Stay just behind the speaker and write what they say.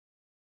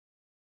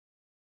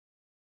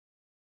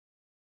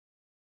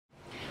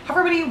Hi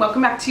everybody,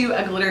 welcome back to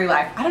A Glittery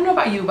Life. I don't know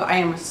about you, but I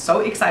am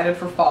so excited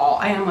for fall.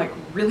 I am like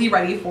really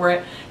ready for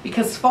it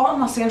because fall in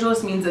Los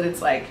Angeles means that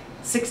it's like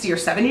 60 or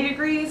 70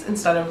 degrees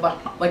instead of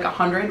like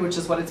 100, which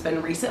is what it's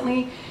been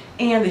recently.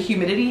 And the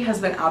humidity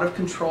has been out of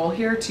control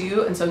here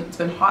too. And so it's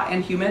been hot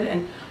and humid,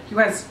 and you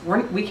guys,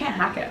 we can't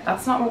hack it.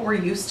 That's not what we're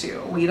used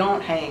to. We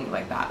don't hang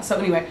like that. So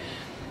anyway,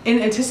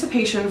 in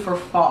anticipation for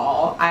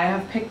fall, I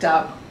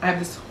have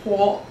this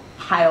whole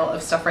pile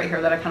of stuff right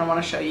here that I kind of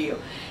want to show you.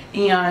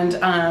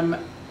 And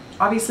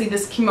obviously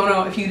this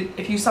kimono,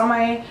 if you saw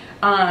my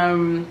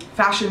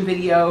fashion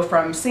video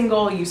from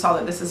Single, you saw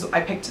that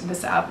I picked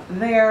this up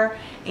there,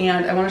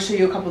 and I want to show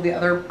you a couple of the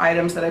other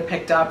items that I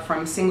picked up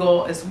from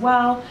Single as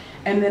well,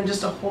 and then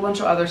just a whole bunch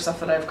of other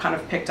stuff that I've kind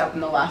of picked up in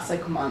the last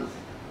like month.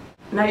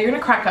 Now you're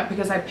gonna crack up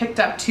because I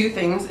picked up two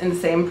things in the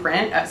same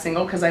print at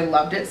Single because I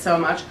loved it so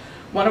much.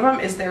 One of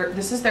them is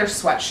this is their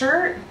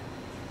sweatshirt.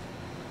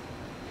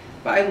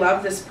 But I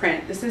love this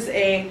print. This is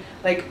a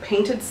like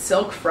painted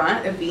silk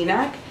front, a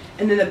V-neck,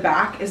 and then the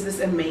back is this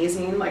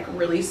amazing like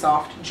really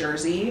soft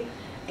jersey.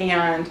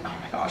 And oh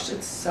my gosh,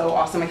 it's so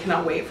awesome. I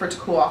cannot wait for it to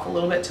cool off a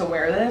little bit to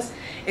wear this.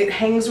 It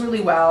hangs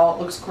really well,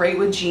 looks great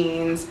with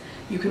jeans.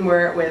 You can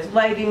wear it with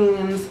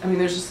leggings. I mean,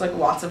 there's just like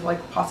lots of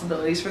like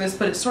possibilities for this,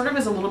 but it sort of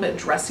is a little bit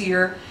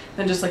dressier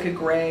than just like a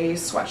gray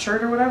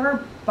sweatshirt or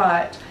whatever,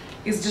 but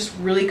it's just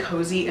really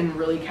cozy and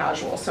really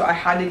casual. So I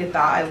had to get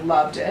that. I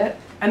loved it.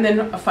 And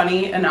then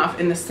funny enough,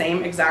 in the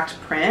same exact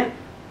print,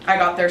 I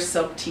got their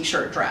silk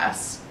t-shirt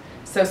dress.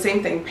 So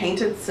same thing,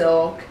 painted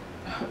silk.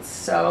 Oh, it's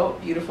so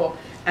beautiful.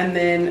 And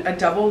then a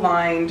double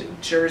lined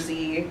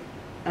jersey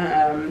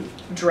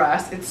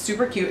dress. It's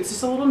super cute. It's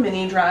just a little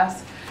mini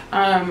dress.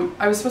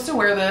 I was supposed to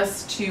wear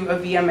this to a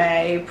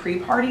VMA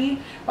pre-party,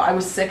 but I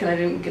was sick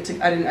and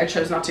I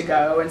chose not to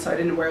go, and so I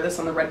didn't wear this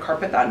on the red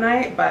carpet that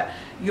night. But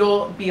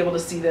you'll be able to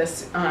see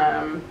this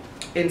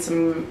in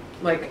some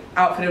like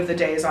outfit of the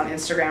days on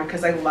Instagram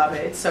because I love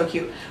it. It's so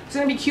cute. It's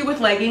gonna be cute with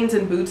leggings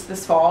and boots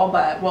this fall,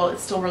 but well,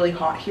 it's still really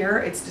hot here.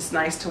 It's just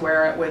nice to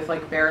wear it with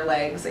like bare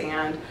legs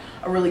and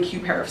a really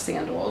cute pair of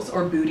sandals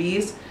or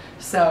booties.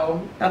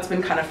 So that's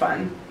been kind of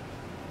fun.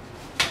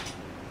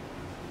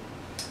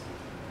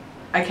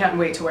 I can't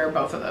wait to wear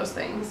both of those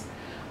things.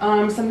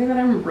 Something that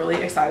I'm really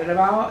excited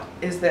about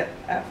is that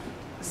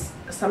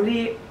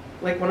somebody,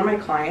 like one of my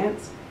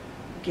clients,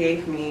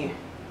 gave me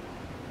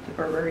the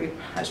Burberry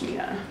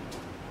Pashmina.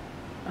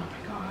 Oh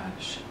my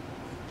gosh.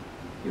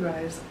 You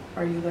guys,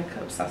 are you like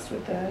obsessed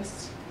with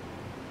this?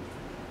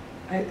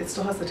 It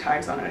still has the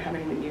tags on it. I haven't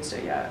even used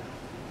it yet.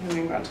 I haven't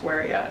even got to wear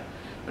it yet.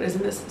 But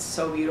isn't this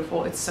so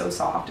beautiful? It's so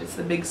soft. It's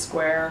the big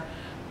square.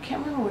 I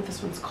can't remember what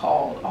this one's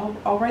called.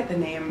 I'll write the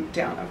name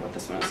down of what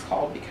this one is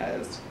called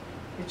because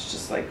it's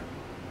just like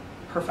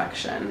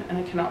perfection, and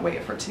I cannot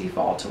wait for it to be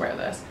fall to wear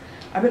this.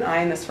 I've been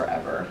eyeing this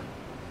forever,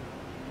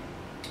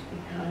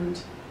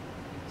 and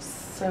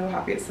so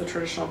happy it's the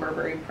traditional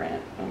Burberry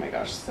print. Oh my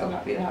gosh, so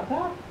happy to have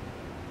that.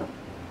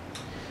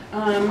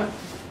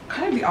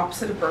 Kind of the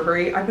opposite of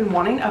Burberry. I've been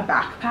wanting a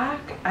backpack.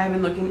 I've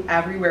been looking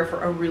everywhere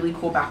for a really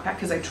cool backpack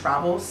because I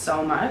travel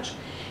so much.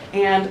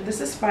 And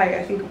this is by,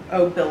 I think,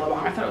 oh,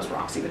 Billabong. I thought it was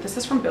Roxy, but this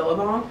is from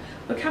Billabong.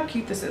 Look how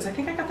cute this is. I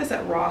think I got this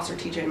at Ross or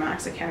TJ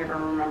Maxx. I can't even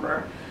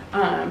remember.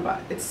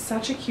 But it's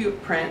such a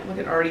cute print. Look,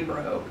 it already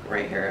broke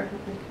right here.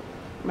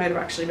 It might have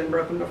actually been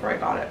broken before I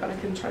got it, but I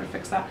can try to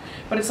fix that.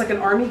 But it's like an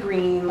army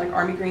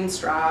green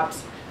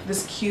straps.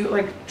 This cute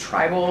like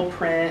tribal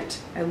print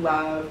I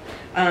love.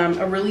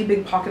 A really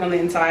big pocket on the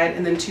inside,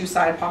 and then two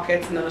side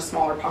pockets, and then a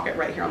smaller pocket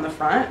right here on the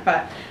front.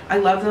 But I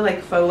love the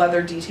like faux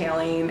leather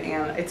detailing,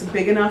 and it's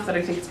big enough that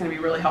I think it's going to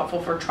be really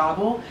helpful for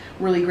travel,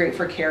 really great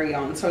for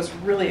carry-on. So I was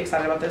really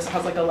excited about this. It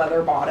has like a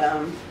leather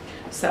bottom,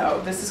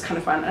 so this is kind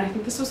of fun. And I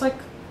think this was like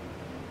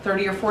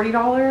 $30 or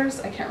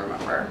 $40. I can't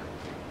remember.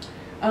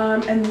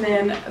 And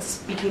then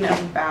speaking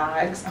of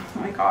bags, oh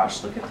my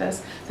gosh, look at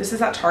this. This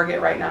is at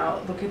Target right now.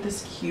 Look at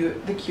this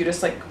the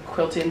cutest like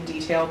quilted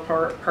detail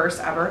purse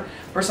ever.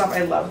 First off,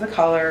 I love the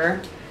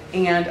color,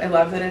 and I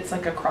love that it's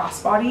like a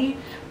crossbody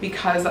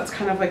because that's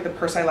kind of like the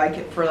purse I like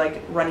it for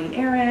like running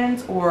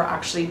errands or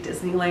actually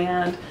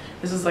Disneyland.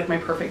 This is like my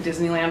perfect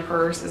Disneyland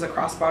purse, is a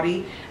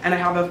crossbody, and I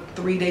have a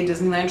 3-day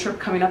Disneyland trip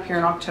coming up here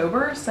in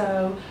October,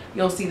 so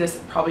you'll see this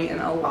probably in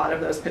a lot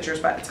of those pictures.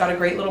 But it's got a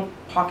great little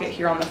pocket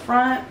here on the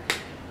front.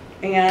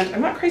 And I'm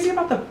not crazy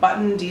about the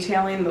button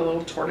detailing, the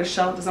little tortoise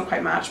shell, it doesn't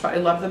quite match, but I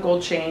love the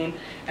gold chain.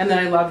 And then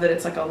I love that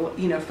it's like a,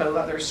 you know, faux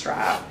leather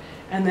strap.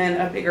 And then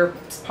a bigger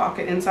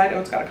pocket inside. Oh,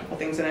 it's got a couple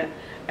things in it.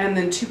 And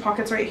then two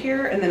pockets right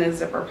here, and then a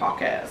zipper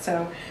pocket.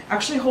 So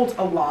actually holds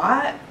a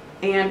lot,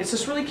 and it's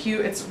just really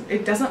cute.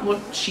 It doesn't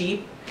look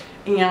cheap,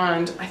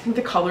 and I think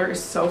the color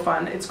is so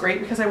fun. It's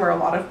great because I wear a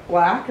lot of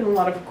black and a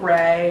lot of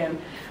gray and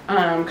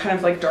kind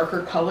of like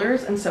darker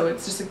colors, and so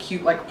it's just a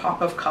cute like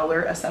pop of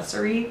color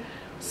accessory.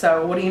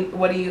 So what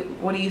do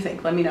you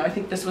think? Let me know. I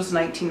think this was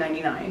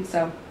 $19.99.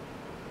 So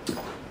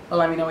well,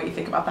 let me know what you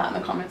think about that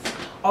in the comments.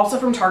 Also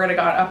from Target,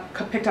 I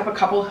picked up a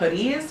couple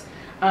hoodies.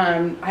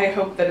 I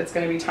hope that it's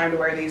going to be time to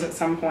wear these at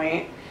some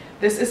point.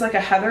 This is like a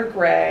heather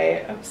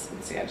gray. Oops,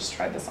 let's see, I just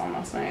tried this on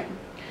last night.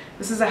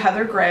 This is a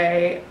heather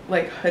gray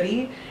like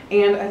hoodie,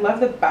 and I love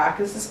the back.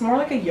 This is more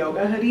like a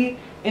yoga hoodie,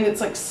 and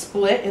it's like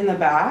split in the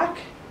back.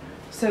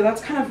 So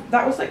that's kind of,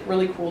 that was like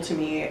really cool to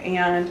me,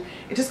 and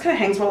it just kind of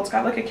hangs well. It's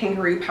got like a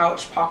kangaroo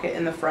pouch pocket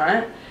in the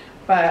front,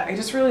 but I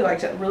just really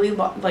liked it. Really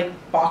like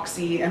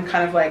boxy and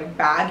kind of like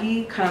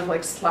baggy, kind of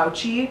like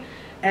slouchy,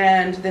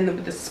 and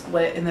then the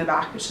split in the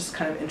back is just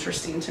kind of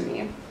interesting to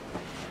me.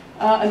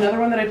 Another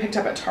one that I picked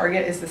up at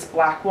Target is this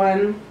black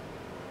one,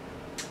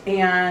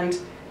 and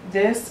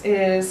this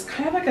is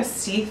kind of like a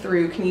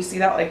see-through, can you see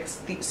that, like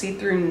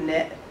see-through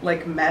knit,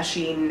 like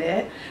meshy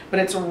knit, but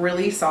it's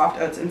really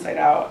soft. Oh, it's inside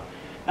out.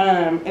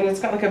 And it's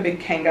got like a big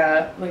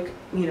kanga, like,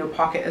 you know,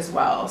 pocket as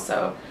well.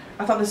 So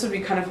I thought this would be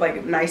kind of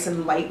like nice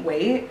and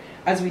lightweight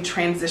as we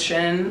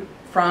transition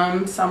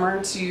from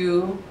summer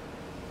to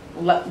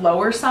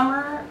lower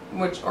summer,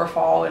 or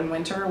fall and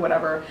winter,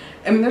 whatever.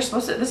 I mean, this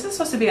is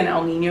supposed to be an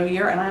El Nino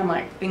year, and I'm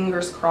like,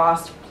 fingers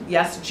crossed,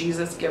 yes,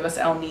 Jesus, give us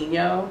El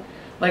Nino,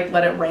 like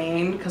let it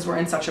rain, because we're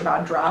in such a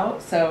bad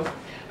drought. So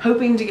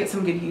hoping to get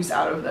some good use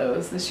out of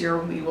those this year,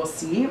 we will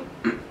see.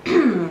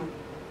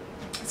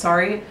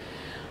 Sorry.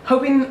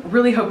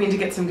 Really hoping to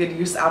get some good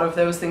use out of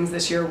those things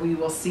this year, we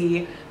will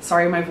see.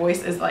 Sorry, my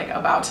voice is like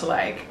about to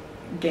like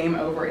game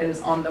over. It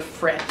is on the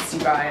fritz, you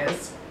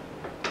guys.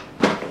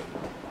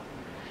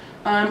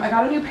 I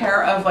got a new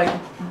pair of like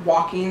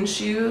walking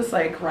shoes,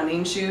 like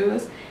running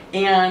shoes,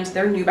 and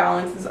they're New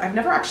Balances. I've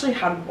never actually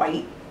had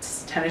white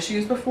tennis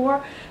shoes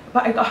before,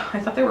 but I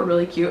thought they were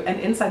really cute, and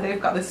inside they've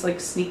got this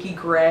like sneaky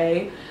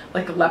gray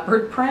like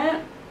leopard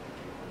print,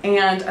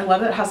 and I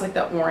love that it has like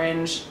the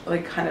orange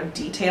like kind of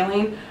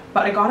detailing.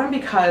 But I got them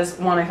because,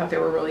 one, I thought they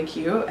were really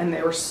cute and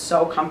they were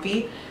so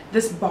comfy.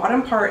 This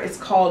bottom part is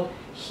called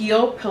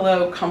Heel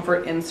Pillow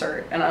Comfort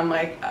Insert, and I'm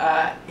like,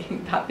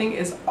 that thing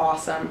is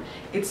awesome.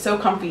 It's so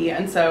comfy.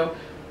 And so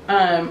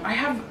I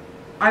have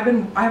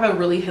a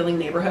really hilly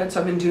neighborhood, so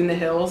I've been doing the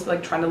hills,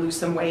 like trying to lose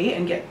some weight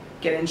and get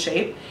in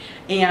shape,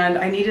 and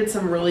I needed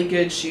some really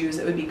good shoes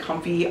that would be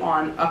comfy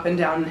on up and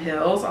down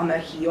hills on the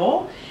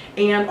heel,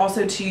 and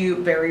also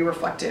too very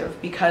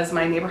reflective, because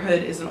my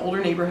neighborhood is an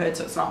older neighborhood,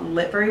 so it's not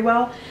lit very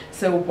well,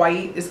 so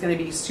white is going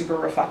to be super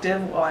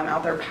reflective while I'm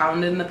out there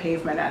pounding the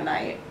pavement at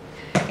night.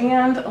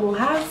 And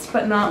last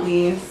but not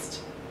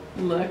least,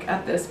 look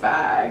at this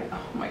bag.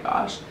 Oh my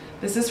gosh,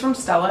 this is from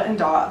Stella and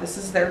Dot. This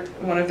is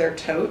one of their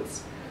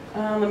totes.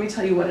 Let me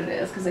tell you what it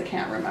is, because I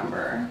can't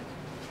remember.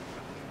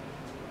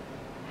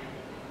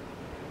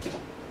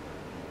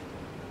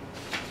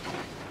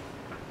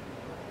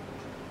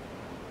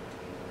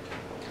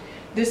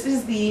 This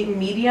is the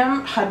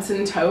medium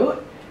Hudson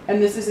tote,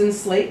 and this is in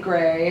slate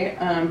gray,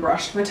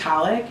 brushed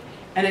metallic,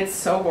 and it's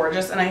so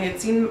gorgeous. And I had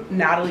seen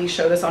Natalie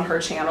show this on her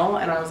channel,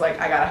 and I was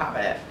like, I gotta have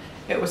it.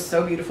 It was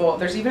so beautiful.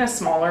 There's even a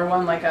smaller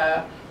one, like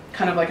a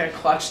kind of like a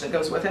clutch that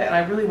goes with it, and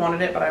I really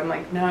wanted it, but I'm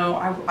like, no,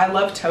 I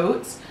love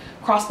totes.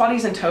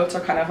 Crossbodies and totes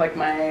are kind of like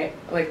my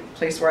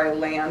place where I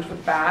land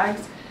with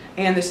bags.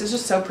 And this is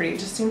just so pretty. It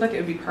just seemed like it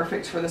would be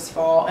perfect for this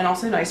fall, and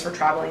also nice for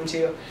traveling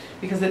too,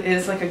 because it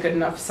is like a good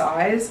enough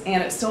size,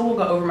 and it still will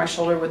go over my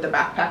shoulder with the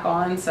backpack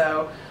on.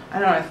 So I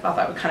don't know, I thought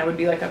that would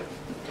be like a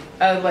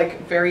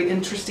like very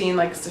interesting,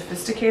 like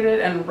sophisticated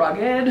and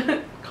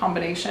rugged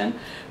combination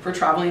for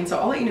traveling. So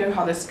I'll let you know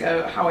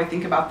how I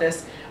think about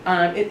this.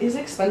 It is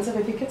expensive.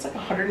 I think it's like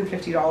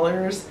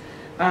 $150.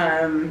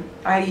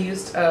 I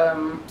used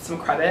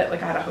some credit,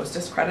 like I had a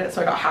hostess credit,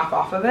 so I got half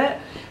off of it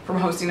from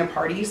hosting a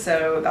party,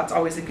 so that's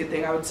always a good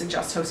thing. I would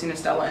suggest hosting a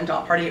Stella and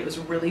Dot party. It was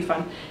really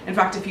fun. In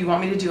fact, if you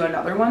want me to do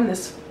another one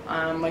this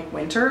like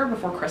winter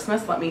before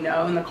Christmas, let me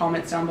know in the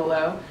comments down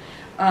below,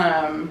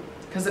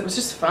 because it was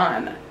just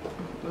fun.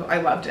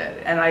 I loved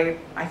it, and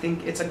I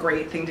think it's a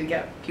great thing to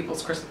get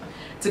people's Christmas.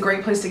 It's a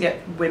great place to get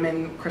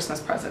women Christmas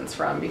presents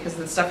from, because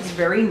the stuff is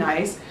very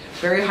nice,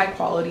 very high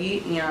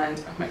quality,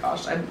 and oh my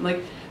gosh,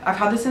 I've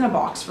had this in a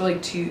box for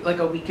like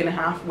a week and a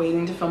half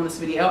waiting to film this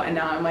video, and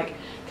now I'm like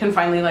can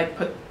finally like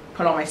put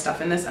all my stuff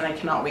in this, and I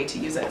cannot wait to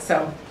use it.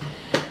 So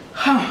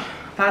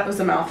that was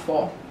a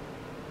mouthful.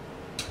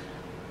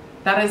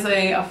 That is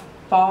a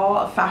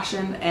fall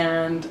fashion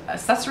and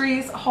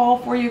accessories haul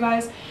for you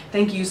guys.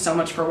 Thank you so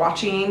much for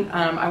watching.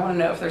 I want to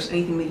know if there's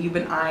anything that you've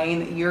been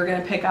eyeing that you're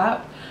gonna pick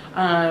up,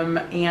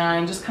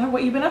 and just kind of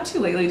what you've been up to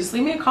lately. Just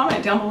leave me a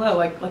comment down below.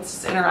 Like, let's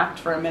just interact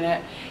for a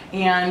minute.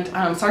 And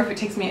sorry if it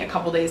takes me a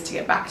couple days to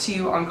get back to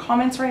you on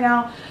comments right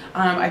now.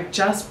 I've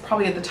just,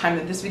 probably at the time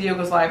that this video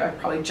goes live, I've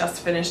probably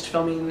just finished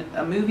filming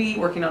a movie,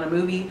 working on a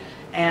movie,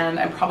 and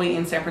I'm probably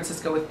in San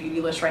Francisco with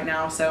Beautylish right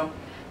now. So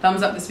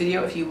thumbs up this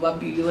video if you love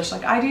Beautylish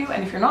like I do,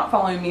 and if you're not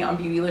following me on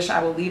Beautylish,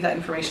 I will leave that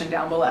information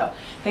down below.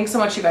 Thanks so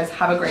much, you guys.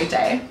 Have a great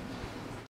day.